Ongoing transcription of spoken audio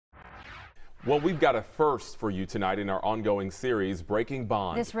Well, we've got a first for you tonight in our ongoing series, Breaking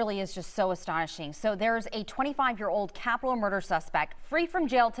Bond. This really is just so astonishing. So there's a 25-year-old capital murder suspect free from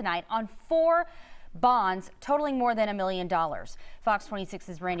jail tonight on 4 bonds totaling more than $1 million. Fox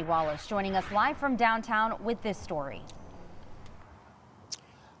 26's Randy Wallace joining us live from downtown with this story.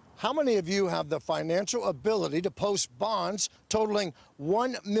 How many of you have the financial ability to post bonds totaling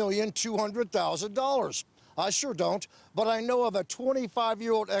 $1,200,000? I sure don't, but I know of a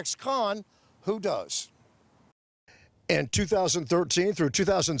 25-year-old ex-con who does. In 2013 through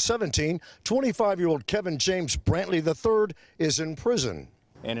 2017, 25-year-old Kevin James Brantley III is in prison.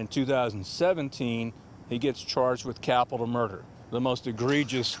 And in 2017, he gets charged with capital murder, the most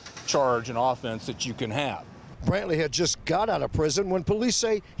egregious charge and offense that you can have. Brantley had just got out of prison when police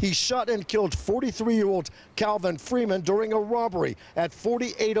say he shot and killed 43-year-old Calvin Freeman during a robbery at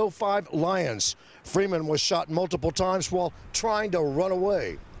 4805 Lyons. Freeman was shot multiple times while trying to run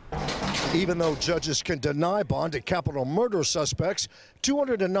away. Even though judges can deny bond to capital murder suspects,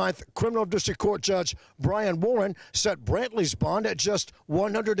 209th Criminal District Court Judge Brian Warren set Brantley's bond at just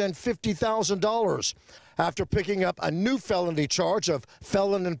 $150,000. After picking up a new felony charge of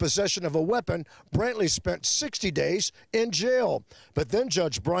felon in possession of a weapon, Brantley spent 60 days in jail. But then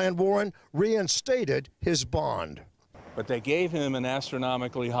Judge Brian Warren reinstated his bond. But they gave him an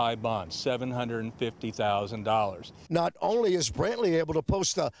astronomically high bond, $750,000. Not only is Brantley able to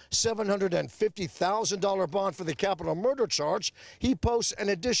post the $750,000 bond for the capital murder charge, he posts an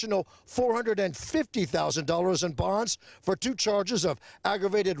additional $450,000 in bonds for 2 charges of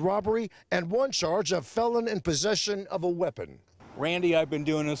aggravated robbery and 1 charge of felon in possession of a weapon. Randy, I've been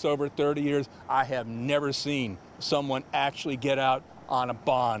doing this over 30 years. I have never seen someone actually get out on a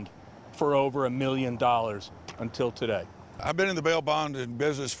bond for over $1 million until today. I've been in the bail bonding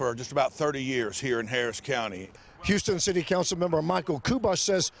business for just about 30 years here in Harris County. Houston City Council member Michael Kubash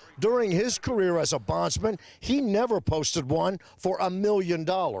says during his career as a bondsman, he never posted one for $1 million.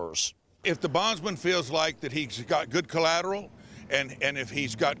 If the bondsman feels like that he's got good collateral and if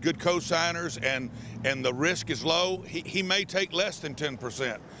he's got good co-signers and the risk is low, he may take less than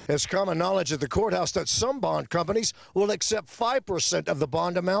 10%. It's common knowledge at the courthouse that some bond companies will accept 5% of the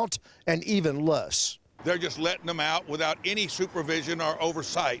bond amount and even less. They're just letting them out without any supervision or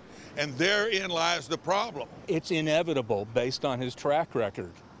oversight, and therein lies the problem. It's inevitable based on his track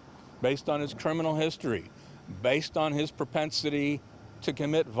record, based on his criminal history, based on his propensity to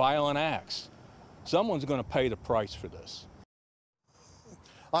commit violent acts. Someone's going to pay the price for this.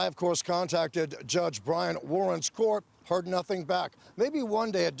 I, of course, contacted Judge Brian Warren's court, heard nothing back. Maybe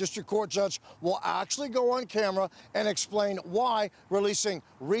one day a district court judge will actually go on camera and explain why releasing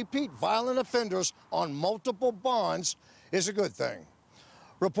repeat violent offenders on multiple bonds is a good thing.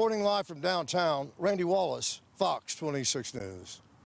 Reporting live from downtown, Randy Wallace, Fox 26 News.